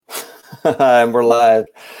And we're live.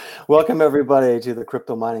 Welcome, everybody, to the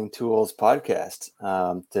Crypto Mining Tools podcast.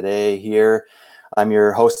 Today here, I'm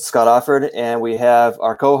your host, Scott Offord, and we have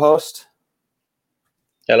our co-host,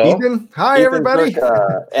 Hello. Ethan. Hi, Ethan everybody.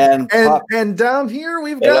 Turka, and Pop. And down here,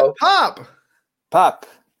 we've Hello. got Pop. Pop.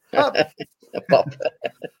 Pop.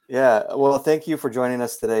 Yeah, well, thank you for joining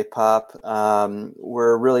us today, Pop.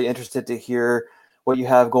 We're really interested to hear what you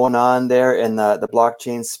have going on there in the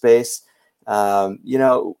blockchain space.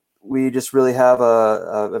 We just really have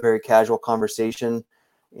a very casual conversation,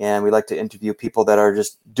 and we like to interview people that are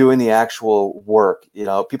just doing the actual work,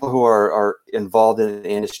 people who are involved in the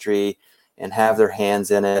industry and have their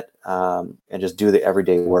hands in it, and just do the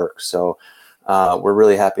everyday work. So we're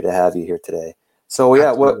really happy to have you here today. So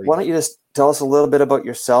yeah, why don't you just tell us a little bit about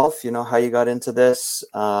yourself, how you got into this,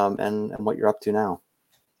 and what you're up to now.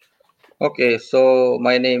 Okay, so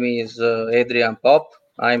my name is Adrian Pop.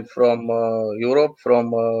 I'm from Europe,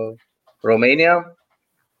 from Romania.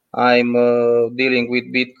 I'm dealing with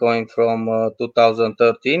Bitcoin from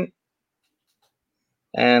 2013.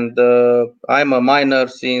 And I'm a miner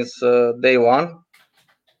since day one.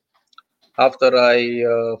 After I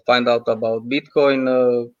find out about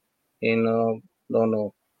Bitcoin in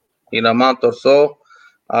a month or so,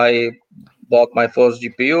 I bought my first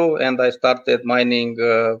GPU and I started mining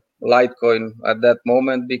Litecoin at that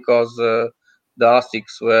moment because the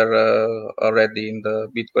ASICs were already in the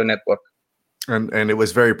Bitcoin network. And it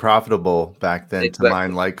was very profitable back then Exactly. to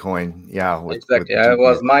mine Litecoin. Yeah, Exactly. I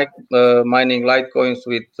was mining Litecoins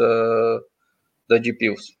with the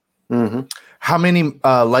GPUs. Mm-hmm. How many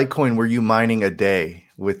Litecoin were you mining a day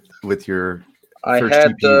with your first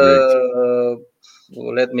had, GPU rigs?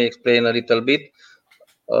 Let me explain a little bit.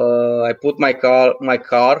 I put my car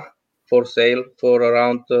for sale for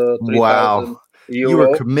around 3,000 euro. You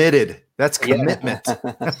were committed. That's commitment.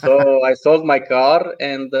 Yeah. So I sold my car,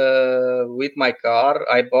 and with my car,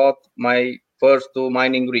 I bought my first two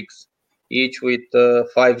mining rigs, each with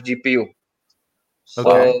 5 GPU.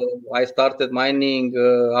 So I started mining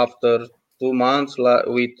after 2 months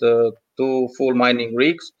with 2 full mining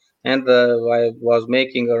rigs, and I was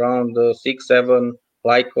making around 6-7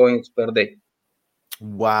 Litecoins per day.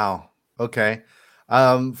 Wow. Okay.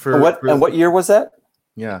 What year was that?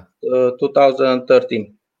 Yeah.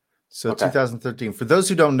 2013. So 2013. For those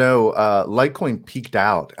who don't know, Litecoin peaked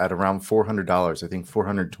out at around $400. I think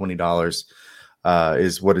 $420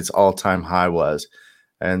 is what its all-time high was.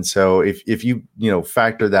 And so if you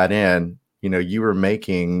factor that in, you were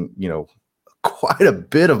making quite a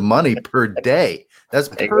bit of money per day. That's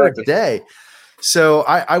per day. So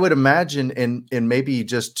I would imagine in maybe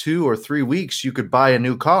just 2 or 3 weeks you could buy a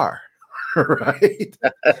new car. Right.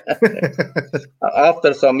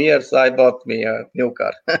 After some years, I bought me a new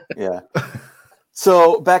car. Yeah.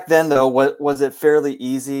 So back then, though, was it fairly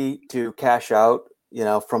easy to cash out,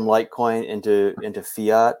 from Litecoin into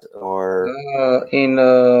fiat, or? In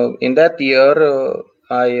that year,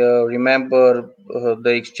 I remember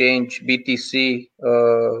the exchange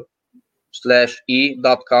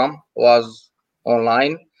BTC/E.com was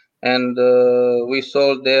online, and we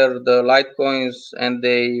sold there the Litecoins, and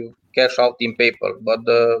they cash out in PayPal, but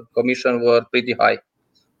the commission were pretty high.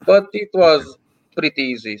 But it was pretty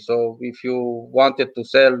easy. So if you wanted to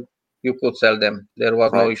sell, you could sell them. There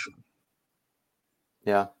was no issue.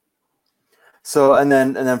 Yeah. So and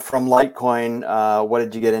then from Litecoin, what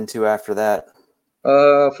did you get into after that?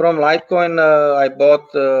 From Litecoin, I bought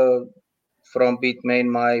from Bitmain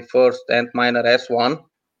my first Antminer S1.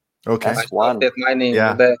 Okay. I started mining.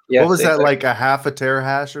 Yeah. Yes, what was that, like a half a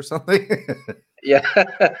terahash or something? Yeah.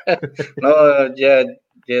 No, yeah,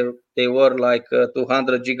 they were like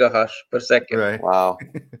 200 gigahash per second. Right. Wow.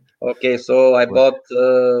 Okay, so I bought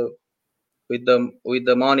with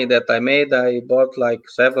the money that I made, I bought like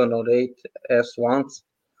 7 or 8 S1s,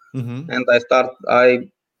 and I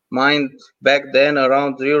mined back then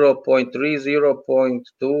around 0.3,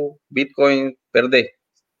 0.2 Bitcoin per day.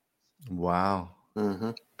 Wow.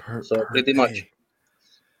 Mm-hmm. So pretty much.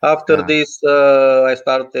 After this, I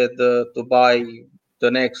started to buy the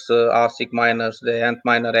next ASIC miners, the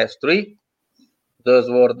Antminer S3. Those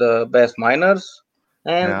were the best miners,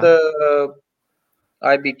 and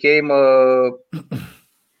I became a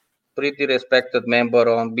pretty respected member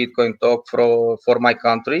on Bitcoin Talk for my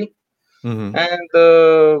country. And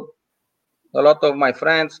a lot of my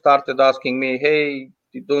friends started asking me, hey,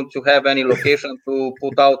 don't you have any location to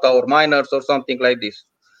put out our miners or something like this?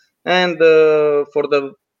 And for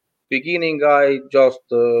the beginning, I just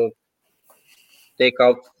take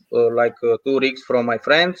out like 2 rigs from my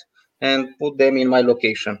friends and put them in my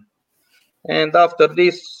location. And after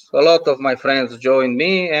this, a lot of my friends joined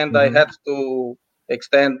me, and I had to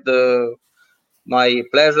extend my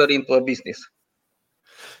pleasure into a business.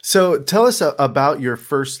 So tell us about your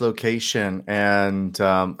first location and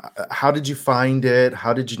how did you find it?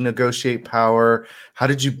 How did you negotiate power? How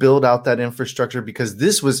did you build out that infrastructure? Because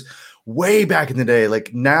this was way back in the day.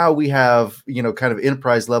 Like now we have, kind of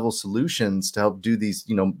enterprise level solutions to help do these,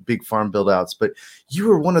 big farm build outs, but you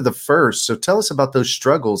were one of the first. So tell us about those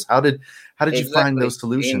struggles. How did you find those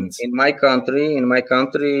solutions? In my country,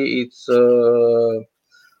 it's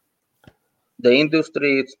the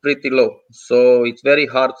industry, it's pretty low. So it's very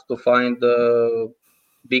hard to find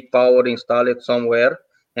big power installed somewhere.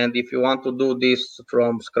 And if you want to do this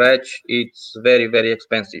from scratch, it's very, very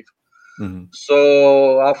expensive. Mm-hmm.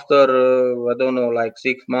 So after,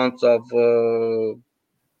 6 months of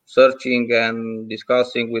searching and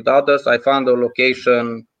discussing with others, I found a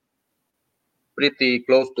location pretty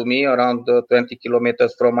close to me, around 20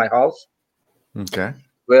 kilometers from my house. Okay.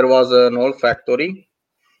 Where was an old factory.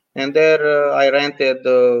 And there I rented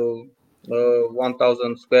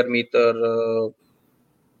 1,000 square meter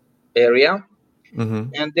area. Mm-hmm.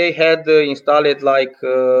 And they had installed like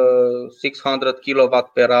 600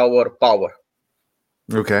 kilowatt per hour power.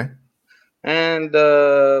 Okay. And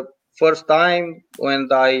first time when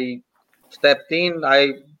I stepped in,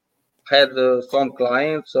 I had some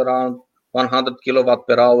clients around 100 kilowatt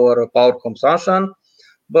per hour power consumption,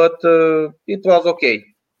 but it was okay.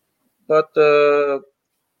 But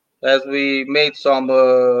as we made some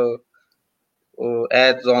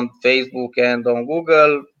ads on Facebook and on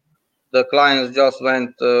Google, the clients just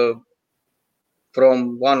went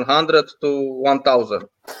from 100 to 1,000.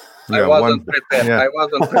 Yeah, I wasn't prepared. Yeah. I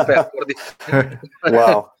wasn't prepared for this.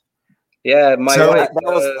 Wow. Yeah, my wife. That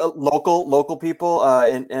was local people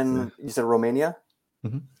in you said Romania?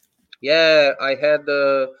 Mm-hmm. Yeah, I had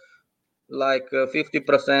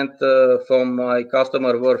 50% from my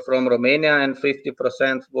customer were from Romania and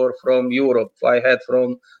 50% were from Europe. I had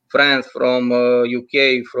from France, from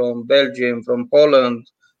UK, from Belgium, from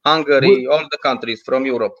Poland, Hungary, all the countries from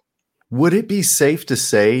Europe. Would it be safe to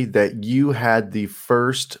say that you had the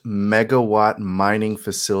first megawatt mining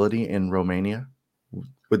facility in Romania?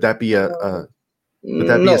 Would that be a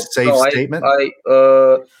safe statement?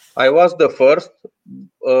 I was the first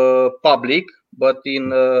public, but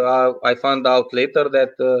I found out later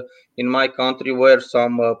that in my country were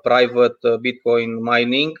some private Bitcoin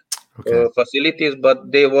mining facilities,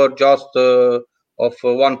 but they were just of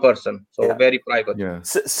one person, so very private. Yeah,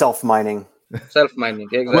 self-mining. Self-mining,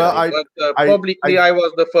 exactly. Well, but publicly, I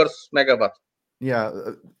was the first megawatt. Yeah,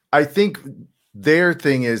 I think their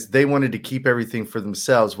thing is they wanted to keep everything for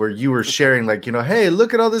themselves, where you were sharing, like, hey,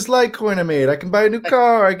 look at all this Litecoin I made. I can buy a new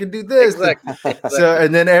car. I can do this. Exactly. So,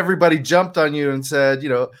 and then everybody jumped on you and said,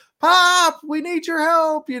 Pop, we need your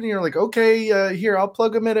help. And you're like, okay, here, I'll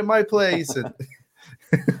plug them in at my place. And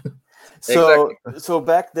so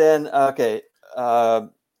back then, okay,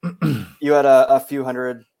 you had a few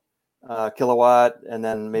hundred kilowatt and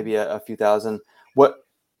then maybe a few thousand.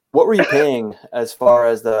 What were you paying as far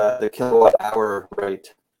as the kilowatt hour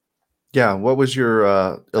rate? Yeah, what was your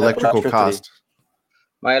electrical cost?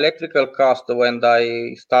 My electrical cost when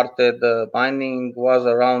I started mining was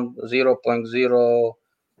around $0.07.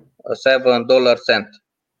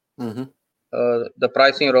 Mm-hmm. The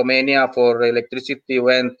price in Romania for electricity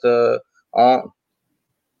went up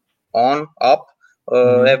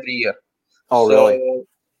every year. Oh, really?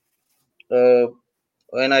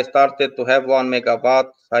 When I started to have 1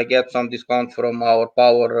 megawatt, I get some discount from our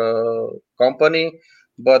power company,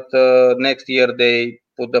 but next year they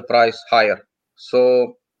put the price higher.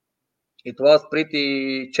 So it was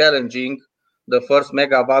pretty challenging. The first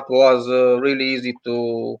megawatt was really easy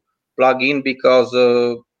to plug in because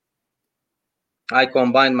I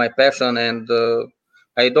combined my passion and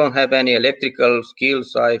I don't have any electrical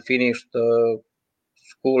skills. I finished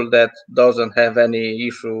school that doesn't have any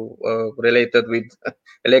issue related with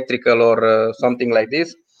electrical or something like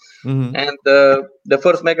this. Mm-hmm. And the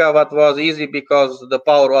first megawatt was easy because the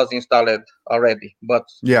power was installed already. But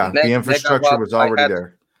the infrastructure was already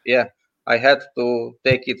there. Yeah, I had to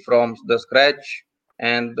take it from the scratch,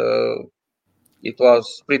 and it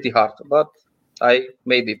was pretty hard, but I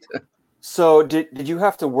made it. So did you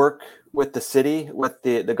have to work with the city, with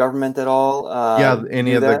the government at all?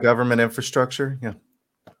 Any of the government infrastructure? Yeah.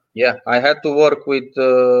 Yeah, I had to work with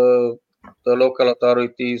the local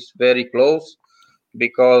authorities very close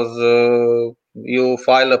because you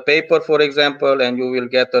file a paper, for example, and you will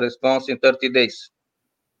get a response in 30 days.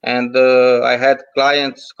 And I had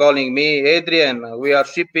clients calling me, Adrian, we are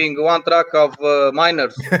shipping 1 truck of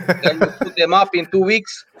miners. Can you put them up in 2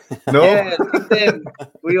 weeks? No. Yeah, ship them.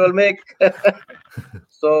 We will make.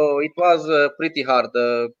 So it was pretty hard.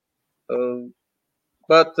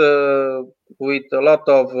 But with a lot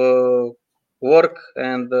of work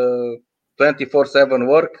and 24/7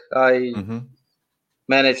 work, I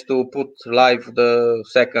managed to put live the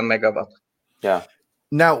second megawatt. Yeah.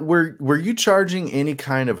 Now, were you charging any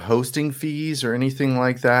kind of hosting fees or anything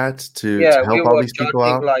like that to help all these people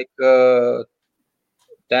out? Like $10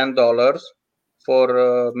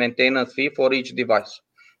 for maintenance fee for each device.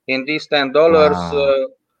 In these $10,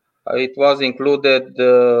 it was included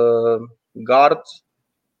guards.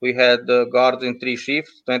 We had guards in 3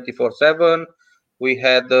 shifts, 24/7. We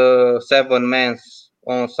had 7 men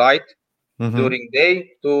on site during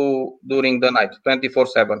day to during the night,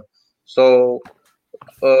 24/7. So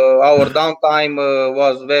our downtime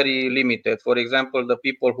was very limited. For example, the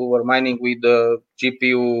people who were mining with the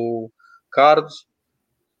GPU cards,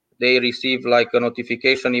 they received like a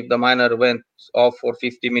notification if the miner went off for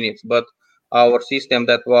 50 minutes. But our system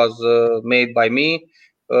that was made by me,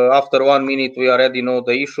 after 1 minute, we already know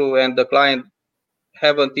the issue, and the client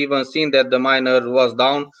haven't even seen that the miner was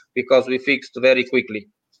down because we fixed very quickly.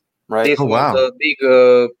 Right. This was a big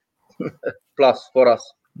plus for us.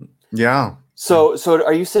 Yeah. So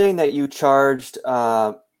are you saying that you charged,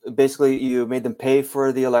 basically you made them pay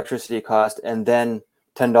for the electricity cost and then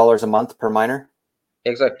 $10 a month per miner?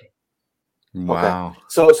 Exactly. Wow. Okay.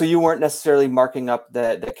 So you weren't necessarily marking up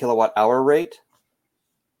the kilowatt hour rate?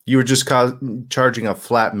 You were just charging a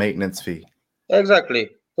flat maintenance fee. Exactly.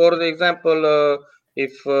 For the example,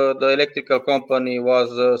 if the electrical company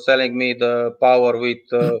was selling me the power with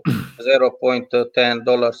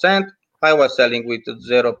 $0.10 cent, I was selling with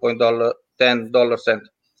 $0.10 cent.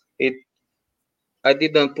 I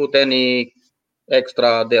didn't put any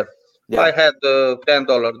extra there. Yeah. I had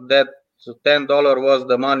 $10. That $10 was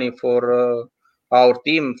the money for our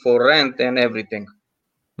team, for rent and everything.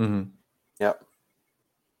 Yeah.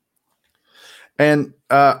 And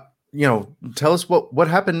tell us what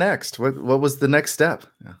happened next. What was the next step?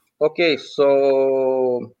 Yeah. Okay,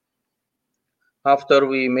 so after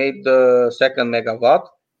we made the second megawatt,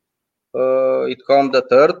 it came the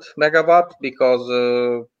third megawatt because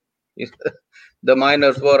the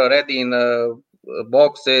miners were already in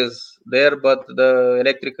boxes there, but the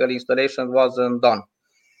electrical installation wasn't done.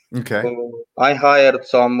 Okay. So I hired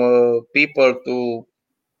some people to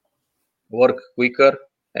work quicker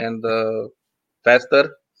and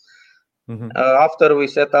faster. After we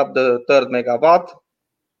set up the third megawatt,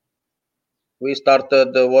 we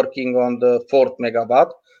started working on the fourth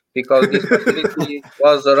megawatt because this facility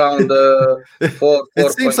was around 4.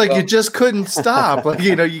 It seems like you just couldn't stop. Like,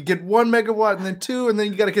 you get 1 megawatt and then 2, and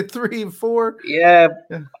then you got to get 3 and 4. Yeah.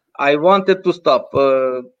 I wanted to stop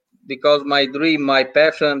because my dream, my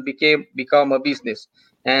passion become a business,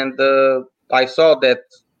 and I saw that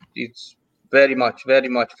it's very much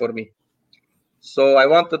for me. So I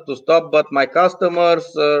wanted to stop, but my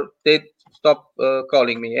customers they stopped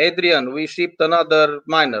calling me. Adrian, we shipped another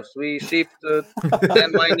miners. We shipped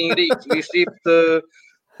 10 mining rigs. We shipped.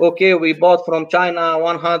 Okay, we bought from China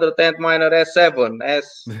 110 miner S7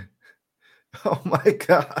 Oh my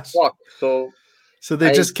gosh! Fuck. So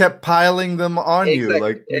they just kept piling them on you,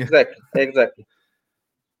 like exactly.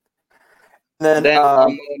 Then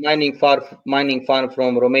mining farm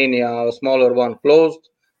from Romania, a smaller one, closed.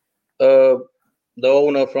 The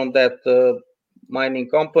owner from that mining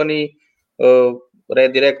company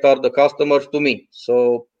redirect all the customers to me.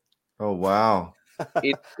 So, oh wow,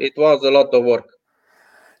 it was a lot of work.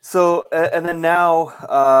 So and then now,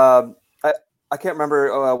 I can't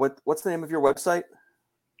remember what's the name of your website?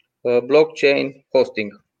 Blockchain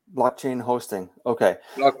hosting. Blockchain hosting. Okay.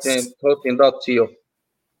 Blockchain hosting.co.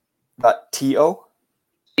 .to?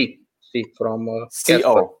 C from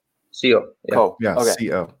CO. CO. Yeah. Co. Yeah. Okay.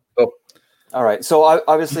 CO. Co. All right. So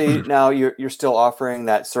obviously now you're still offering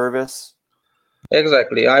that service.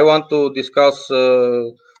 Exactly. I want to discuss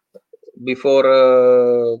before.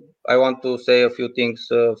 I want to say a few things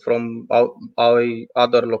from our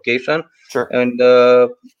other location. Sure. And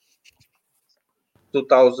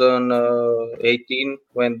 2018,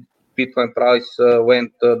 when Bitcoin price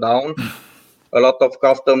went down, a lot of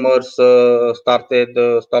customers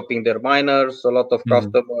started stopping their miners. A lot of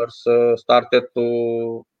customers started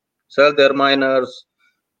to sell their miners,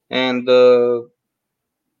 and a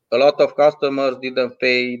lot of customers didn't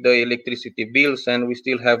pay the electricity bills, and we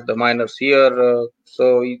still have the miners here.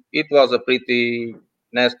 So it was a pretty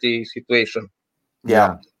nasty situation.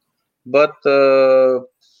 Yeah. But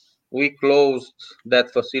we closed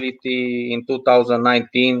that facility in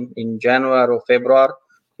 2019 in January or February.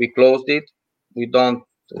 We closed it. We don't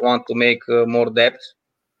want to make more debts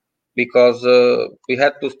because we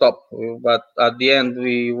had to stop. But at the end,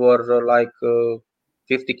 we were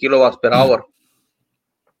 50 kilowatts per hour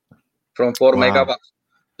from 4 megawatts.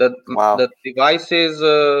 The devices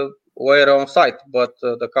were on site, but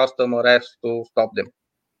the customer has to stop them.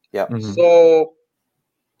 Yeah. Mm-hmm. So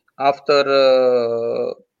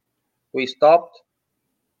after we stopped,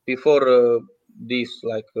 before this,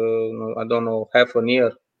 I don't know, half a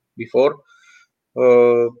year before,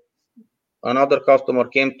 another customer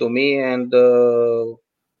came to me and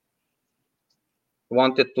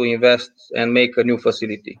wanted to invest and make a new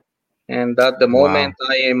facility. And at the moment,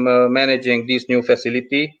 I am managing this new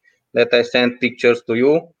facility that I sent pictures to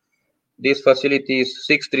you. This facility is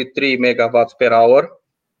 633 megawatts per hour.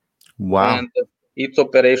 Wow. And it's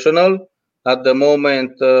operational. At the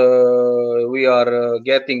moment, we are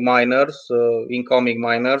getting miners, incoming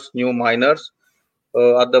miners, new miners.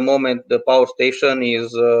 At the moment, the power station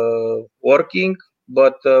is working,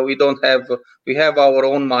 but we have our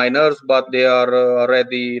own miners, but they are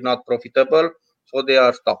already not profitable, so they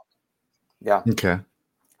are stopped. Yeah. Okay.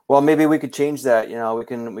 Well, maybe we could change that.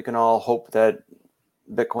 We can all hope that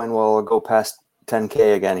Bitcoin will go past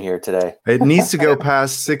 10K again here today. It needs to go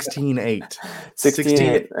past 16.8.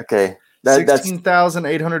 16.8. Okay.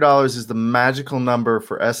 $16,800 is the magical number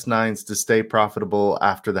for S9s to stay profitable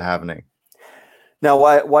after the halvening. Now,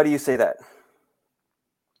 why do you say that?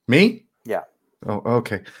 Me? Yeah. Oh,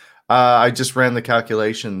 okay. I just ran the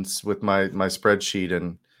calculations with my spreadsheet,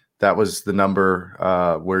 and that was the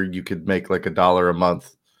number where you could make like $1 a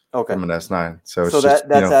month from an S9. So it's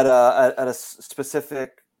that's at a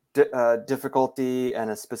specific difficulty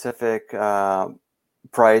and a specific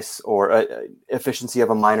price or efficiency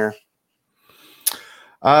of a miner.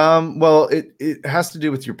 Well, it has to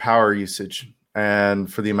do with your power usage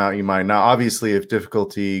and for the amount you mine. Now, obviously, if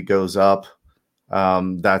difficulty goes up,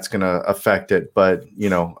 that's going to affect it. But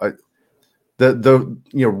the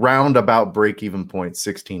roundabout break even point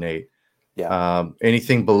 16.8. Yeah.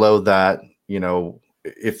 Anything below that,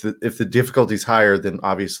 if the difficulty is higher, then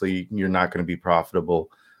obviously you're not going to be profitable,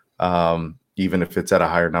 even if it's at a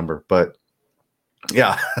higher number. But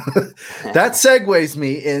yeah, that segues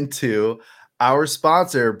me into our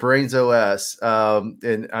sponsor, Braiins OS.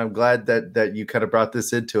 And I'm glad that you kind of brought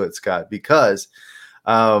this into it, Scott, because,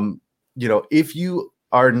 if you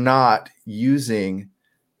are not using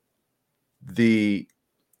the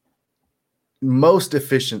most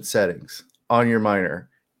efficient settings on your miner,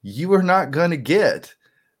 you are not going to get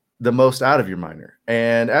the most out of your miner.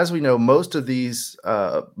 And as we know, most of these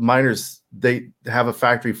miners, they have a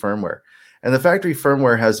factory firmware. And the factory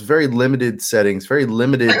firmware has very limited settings, very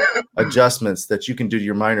limited adjustments that you can do to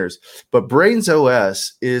your miners. But Braiins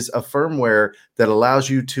OS is a firmware that allows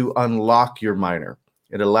you to unlock your miner.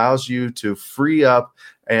 It allows you to free up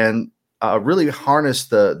and really harness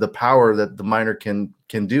the power that the miner can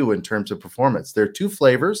do in terms of performance. There are two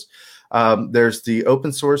flavors. There's the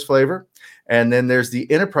open source flavor, and then there's the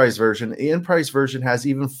enterprise version. The enterprise version has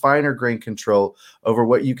even finer grain control over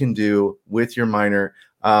what you can do with your miner.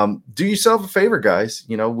 Do yourself a favor, guys.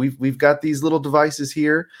 We've got these little devices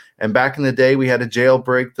here, and back in the day, we had to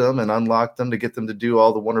jailbreak them and unlock them to get them to do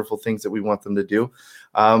all the wonderful things that we want them to do.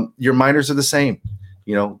 Your miners are the same.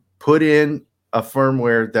 Put in a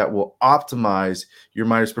firmware that will optimize your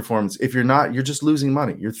miner's performance. If you're not, you're just losing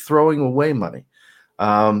money. You're throwing away money.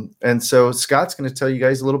 And so Scott's going to tell you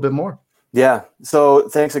guys a little bit more. Yeah. So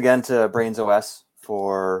thanks again to Braiins OS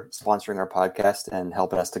for sponsoring our podcast and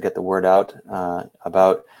helping us to get the word out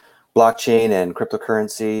about blockchain and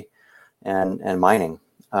cryptocurrency and mining.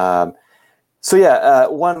 One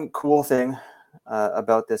cool thing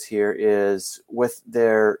about this here is with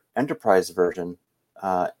their enterprise version,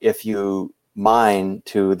 if you mine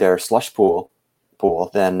to their slush pool,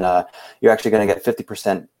 then you're actually going to get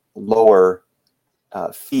 50% lower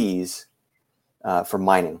fees for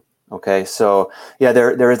mining. Okay, so yeah,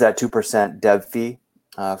 there is that 2% dev fee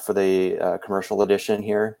for the commercial edition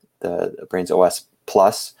here, the Braiins OS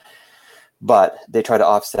Plus, but they try to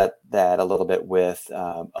offset that a little bit with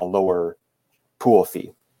a lower pool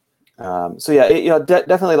fee.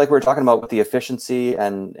 Definitely, like we were talking about with the efficiency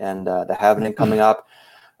and the halvening coming up,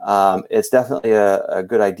 it's definitely a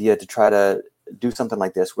good idea to try to do something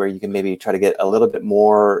like this where you can maybe try to get a little bit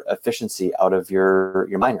more efficiency out of your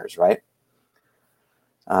miners, right?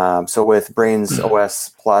 So with Braiins OS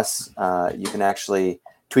Plus, you can actually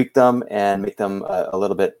tweak them and make them a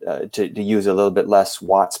little bit to use a little bit less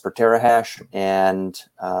watts per terahash and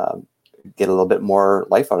get a little bit more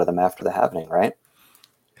life out of them after the halvening, right?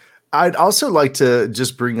 I'd also like to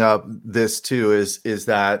just bring up this too is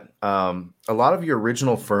that a lot of your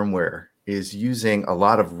original firmware is using a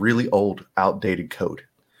lot of really old, outdated code.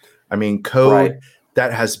 I mean, code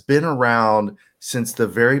that has been around since the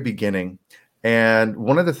very beginning. And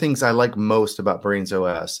one of the things I like most about Braiins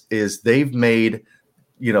OS is they've made,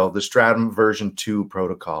 the Stratum version 2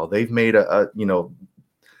 protocol. They've made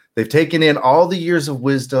they've taken in all the years of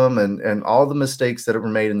wisdom and all the mistakes that were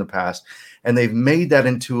made in the past, and they've made that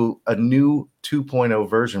into a new 2.0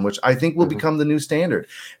 version, which I think will become the new standard.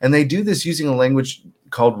 And they do this using a language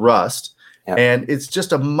called Rust. Yep. And it's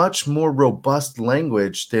just a much more robust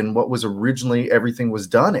language than what was originally everything was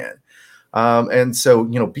done in. And so,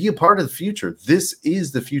 be a part of the future. This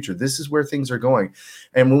is the future. This is where things are going.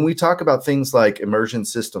 And when we talk about things like immersion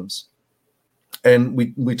systems, and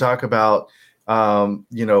we talk about,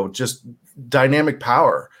 just dynamic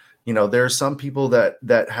power, there are some people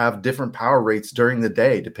that have different power rates during the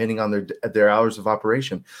day, depending on their hours of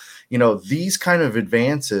operation. These kind of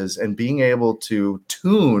advances and being able to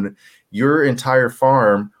tune your entire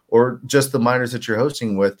farm or just the miners that you're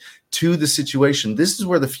hosting with to the situation. This is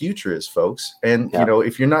where the future is, folks. And,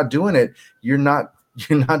 if you're not doing it, you're not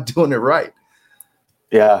doing it right.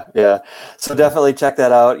 Yeah. So definitely check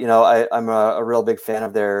that out. I'm a real big fan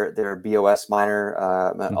of their BOS miner,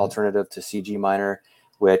 alternative to CG miner,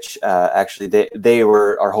 which actually they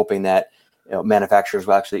are hoping that manufacturers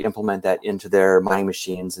will actually implement that into their mining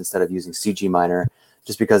machines instead of using CG miner,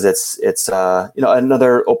 just because it's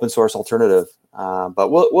another open source alternative. But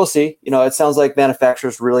we'll see. It sounds like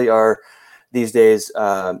manufacturers really are these days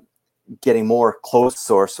getting more closed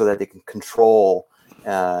source so that they can control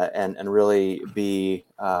and really be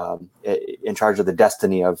in charge of the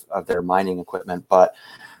destiny of their mining equipment. But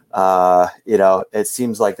it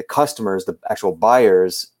seems like the customers, the actual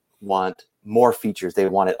buyers, want more features. They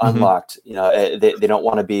want it unlocked. They don't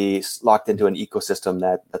want to be locked into an ecosystem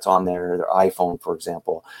that's on their iPhone, for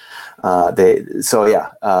example.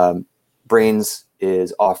 Braiins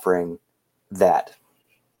is offering that.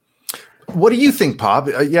 What do you think, Pop?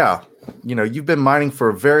 You've been mining for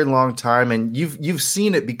a very long time, and you've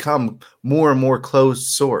seen it become more and more closed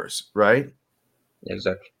source, right?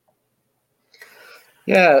 Exactly.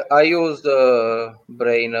 Yeah, I use the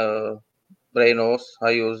Braiins. I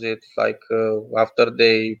use it after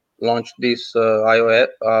they launched this iOS.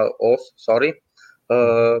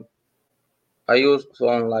 I used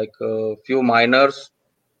on a few miners,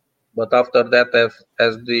 but after that,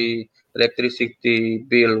 as the electricity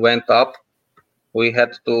bill went up, we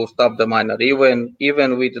had to stop the miner.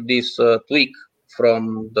 Even with this tweak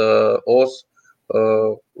from the OS,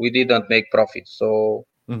 we didn't make profit, so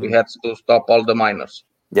we had to stop all the miners.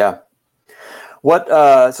 Yeah.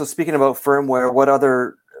 So speaking about firmware, what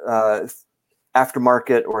other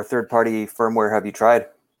aftermarket or third-party firmware have you tried?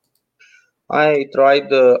 I tried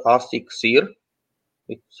the ASIC Seer.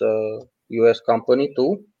 It's a US company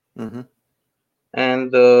too.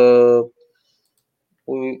 And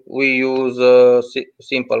we use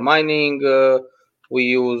Simple Mining. We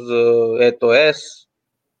use ETOS.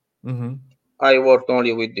 I worked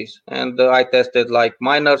only with this, and I tested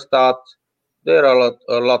MinerStat. There are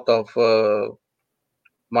a lot of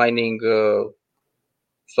mining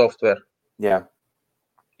software. Yeah,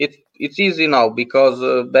 it's easy now,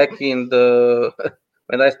 because back in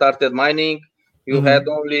when I started mining, you had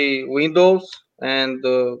only Windows and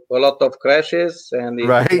a lot of crashes, and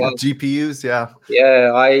GPUs.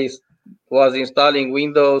 Yeah, I was installing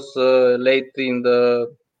Windows late in the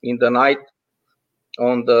night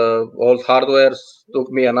on the old hardwares. Took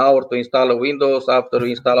me an hour to install a Windows. After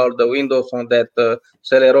you install all the Windows on that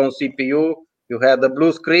Celeron CPU, you had the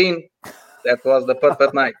blue screen. That was the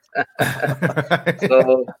perfect night.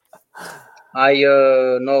 So I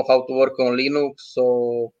know how to work on Linux.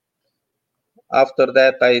 So after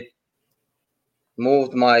that, I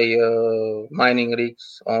moved my mining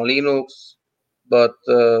rigs on Linux, but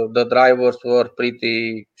the drivers were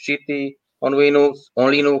pretty shitty on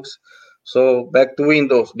Linux. So back to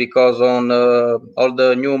Windows, because on all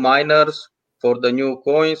the new miners for the new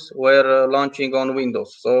coins were launching on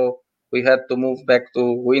Windows. So we had to move back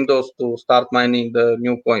to Windows to start mining the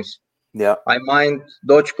new coins. Yeah, I mined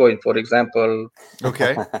Dogecoin, for example.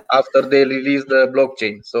 Okay. After they released the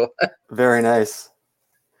blockchain. So very nice.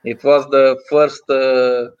 It was the first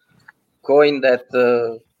coin that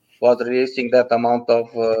was releasing that amount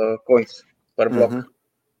of coins per block.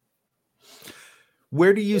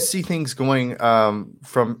 Where do you see things going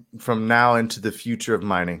from now into the future of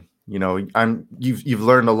mining? You've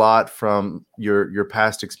learned a lot from your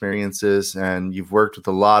past experiences, and you've worked with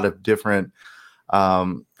a lot of different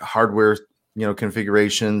hardware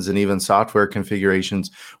configurations and even software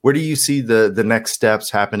configurations. Where do you see the next steps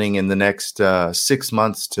happening in the next 6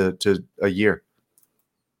 months to a year?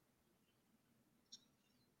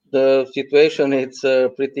 The situation is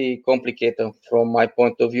pretty complicated from my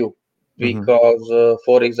point of view because,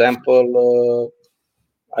 for example,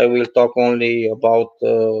 I will talk only about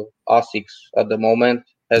ASICs at the moment.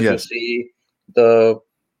 As you see, the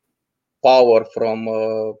power from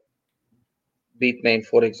Bitmain,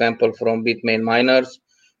 for example, from Bitmain miners,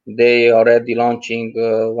 they are already launching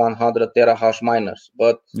 100 terahash miners.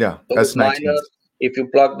 But those miners, if you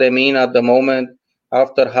plug them in at the moment,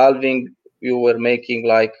 after halving, you were making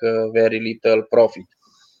like very little profit.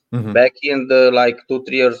 Back in the 2-3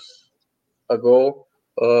 years ago,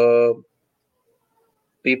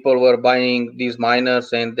 people were buying these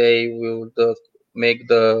miners and they would make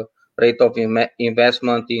the rate of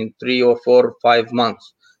investment in 3 or 4 or 5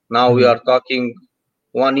 months. Now we are talking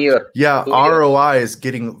 1 year. Yeah, ROI is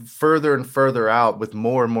getting further and further out with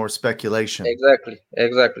more and more speculation.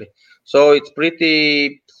 Exactly. So it's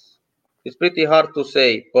pretty hard to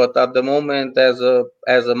say. But at the moment, as a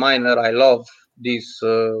miner, I love this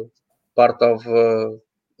part of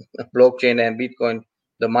blockchain and Bitcoin,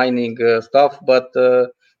 the mining stuff. But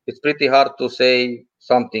it's pretty hard to say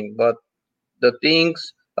something. But the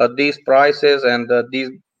things at these prices and at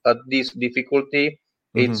this difficulty,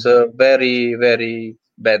 it's very, very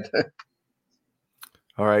bad.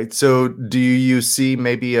 All right. So do you see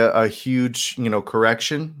maybe a huge,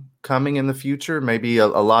 correction coming in the future? Maybe a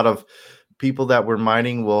lot of people that were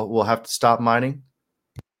mining will have to stop mining?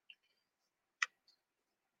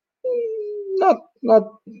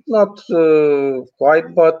 Not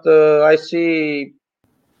quite, but I see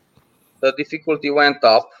the difficulty went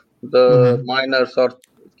up. The miners are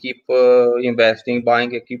keep investing,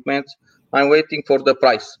 buying equipment. I'm waiting for the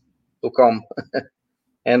price to come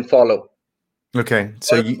and follow. Okay,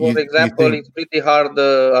 so for example, it's pretty hard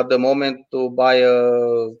at the moment to buy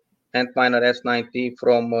a Antminer S90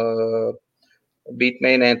 from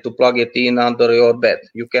Bitmain and to plug it in under your bed.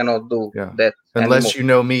 You cannot do that unless anymore. you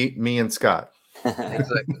know me and Scott.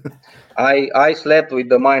 Exactly. I slept with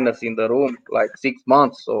the miners in the room like 6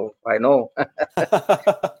 months, so I know.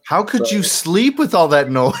 How could you sleep with all that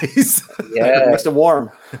noise? Yeah, it makes it warm.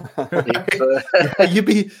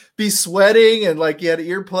 You'd be sweating and you had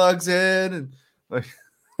earplugs in and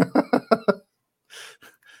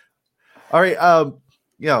all right.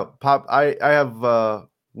 Pop, I have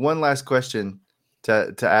one last question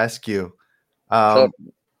to ask you. Sure.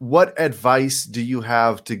 What advice do you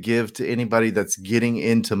have to give to anybody that's getting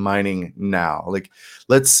into mining now?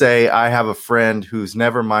 Let's say I have a friend who's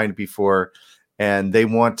never mined before and they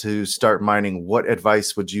want to start mining. What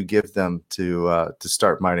advice would you give them to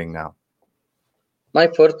start mining now? My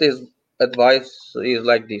first advice is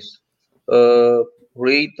like this.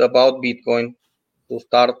 Read about Bitcoin to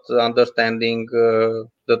start understanding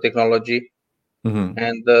the technology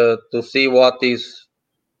and to see what is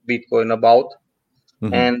Bitcoin about.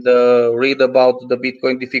 And read about the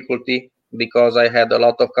Bitcoin difficulty, because I had a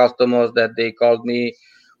lot of customers that they called me,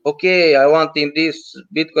 okay, I want in this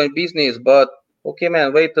Bitcoin business, but okay,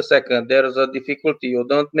 man, wait a second. There's a difficulty. You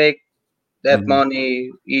don't make that money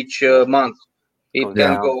each month. It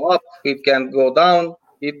can go up, it can go down.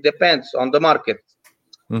 It depends on the market.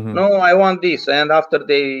 No, I want this. And after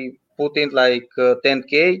they put in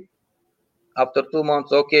 10K, after 2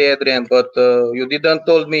 months, okay, Adrian, but you didn't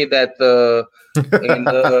told me that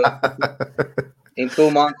in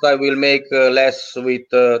 2 months I will make less with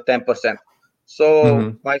 10%.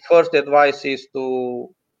 So my first advice is to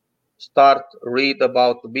start read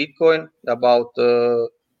about Bitcoin, about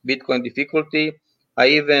Bitcoin difficulty. I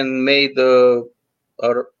even made a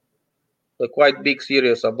quite big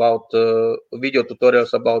series about video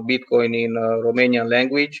tutorials about Bitcoin in Romanian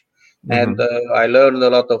language, and I learned a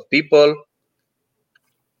lot of people.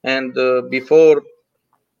 And before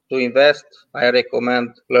to invest, I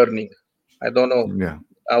recommend learning. I don't know. Yeah.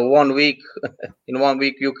 1 week, in 1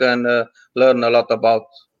 week, you can learn a lot about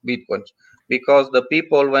Bitcoin, because the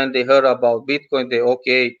people, when they heard about Bitcoin, they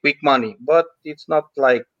quick money, but it's not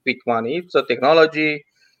like quick money. It's a technology.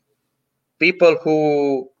 People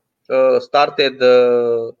who started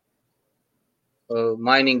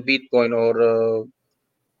mining Bitcoin or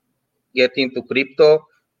get into crypto,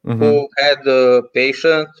 who had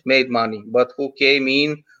patience, made money, but who came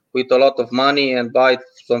in with a lot of money and buy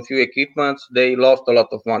some few equipments, they lost a lot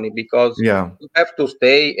of money, because you have to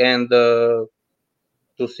stay and to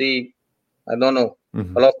see, I don't know,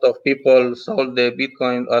 a lot of people sold the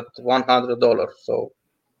Bitcoin at $100. So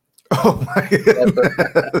oh my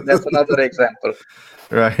that's another example.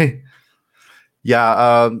 Right.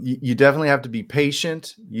 Yeah, you definitely have to be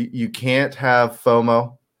patient. You can't have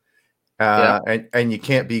FOMO, and you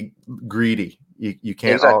can't be greedy. You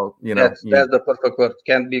can't Exactly. That's the perfect word.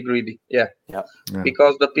 Can't be greedy. Yeah.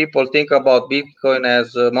 Because the people think about Bitcoin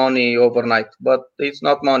as money overnight, but it's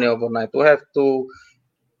not money overnight. You have to.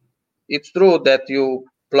 It's true that you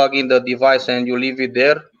plug in the device and you leave it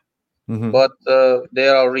there, but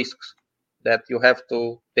there are risks that you have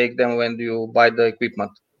to take them when you buy the equipment.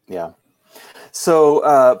 Yeah. So,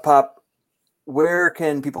 Pop, where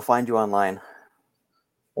can people find you online?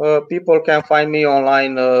 People can find me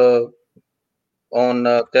online on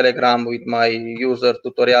Telegram with my user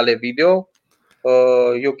Tutoriale video.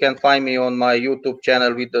 You can find me on my YouTube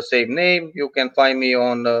channel with the same name. You can find me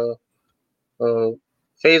on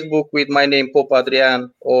Facebook with my name, Pop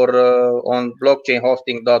Adrian, or on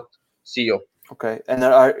blockchainhosting.co. Okay. And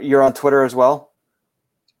then you're on Twitter as well?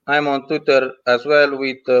 I'm on Twitter as well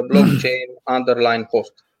with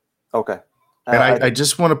blockchain_host. Okay. And I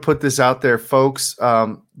just want to put this out there, folks.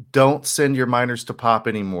 Don't send your miners to Pop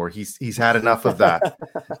anymore. He's had enough of that.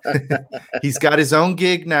 He's got his own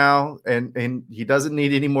gig now, and he doesn't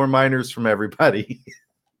need any more miners from everybody.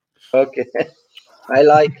 Okay. I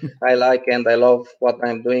like and I love what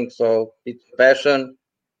I'm doing. So it's a passion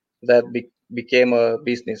that became a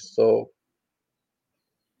business. So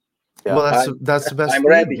well, that's the best I'm thing.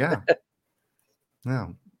 ready. Yeah. Yeah.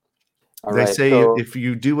 All they right, say so, if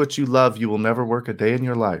you do what you love, you will never work a day in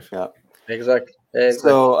your life. Yeah. Exactly.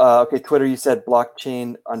 So, okay, Twitter, you said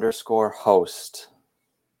blockchain_host.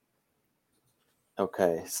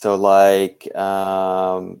 Okay. So like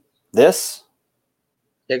this?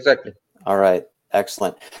 Exactly. All right.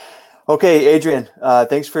 Excellent. Okay, Adrian,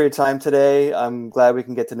 thanks for your time today. I'm glad we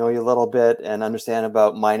can get to know you a little bit and understand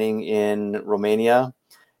about mining in Romania.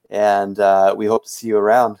 And we hope to see you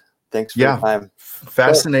around. Thanks for your time.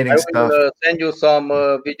 Fascinating stuff. I will send you some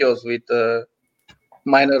videos with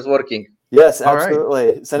miners working. Yes, absolutely.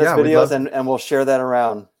 Right. Send us videos and we'll share that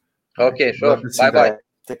around. Okay, sure. Bye-bye.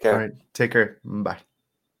 Take care. All right. Take care. Bye.